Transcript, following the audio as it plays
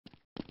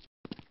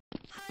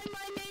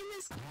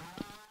is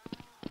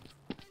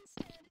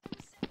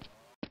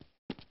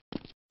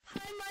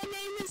Hi, my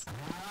name is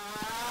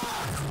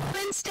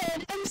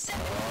Instead I'm saying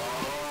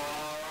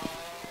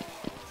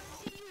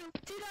to you,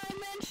 did I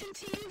mention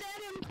to you that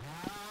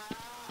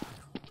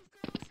if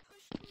girls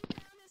pushed me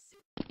down a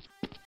suit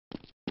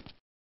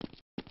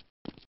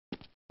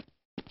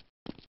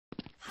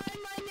Hi,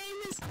 my name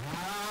is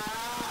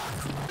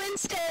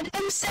Instead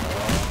I'm saying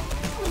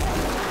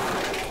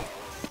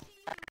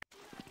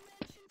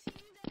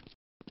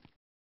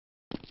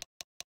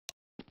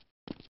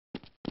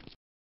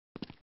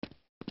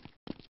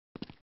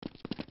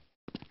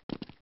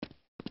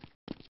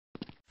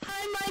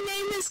Hi, my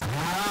name is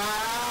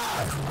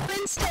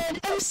Instead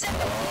I'm saying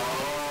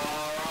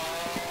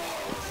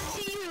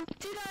to you,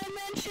 did I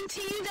mention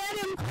to you that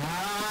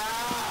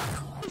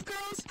if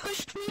girls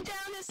pushed me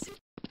down a suit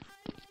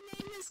Hi, my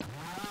name is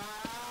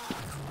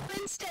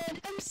Instead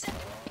I'm saying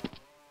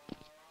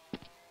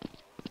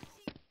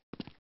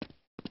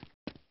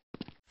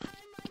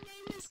Hi, my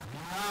name is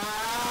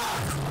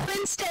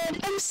Instead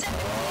I'm saying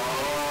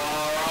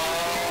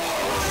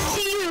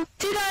to you,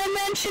 did I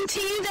mention to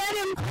you that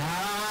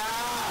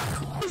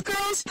if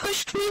girls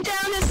pushed me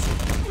down a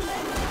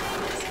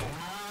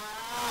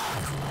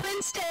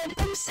Instead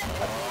I'm saying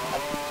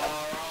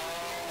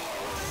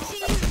to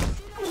you,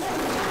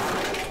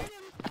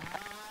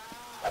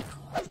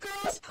 if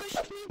girls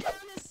pushed me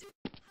down a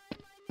Hi,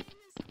 my name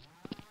is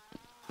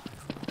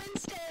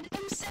Instead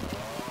I'm saying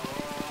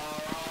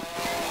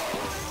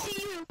to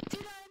you,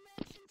 did I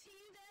mention to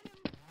you that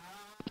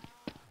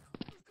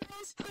if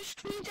girls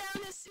pushed me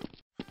down a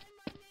Hi,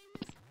 my name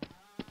is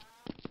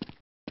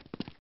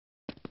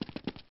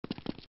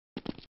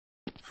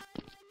Hi,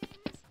 my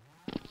name is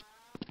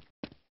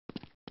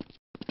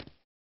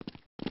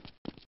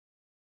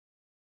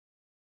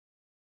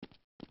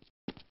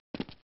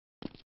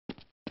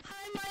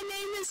Hi, my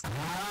name is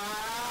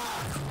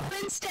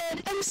Instead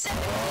I'm saying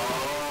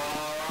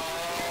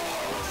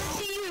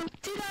to you,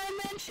 did I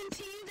mention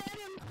to you that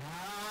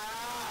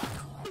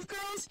if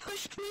girls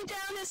pushed me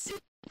down a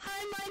suit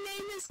Hi, my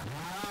name is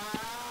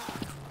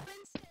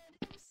Instead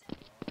I'm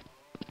saying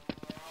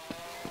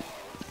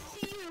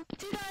to you,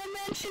 did I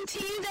mention to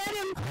you that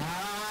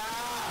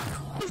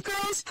if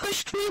girls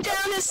pushed me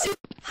down a suit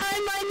Hi,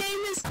 my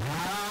name is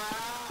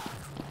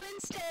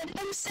Instead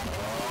I'm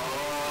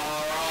saying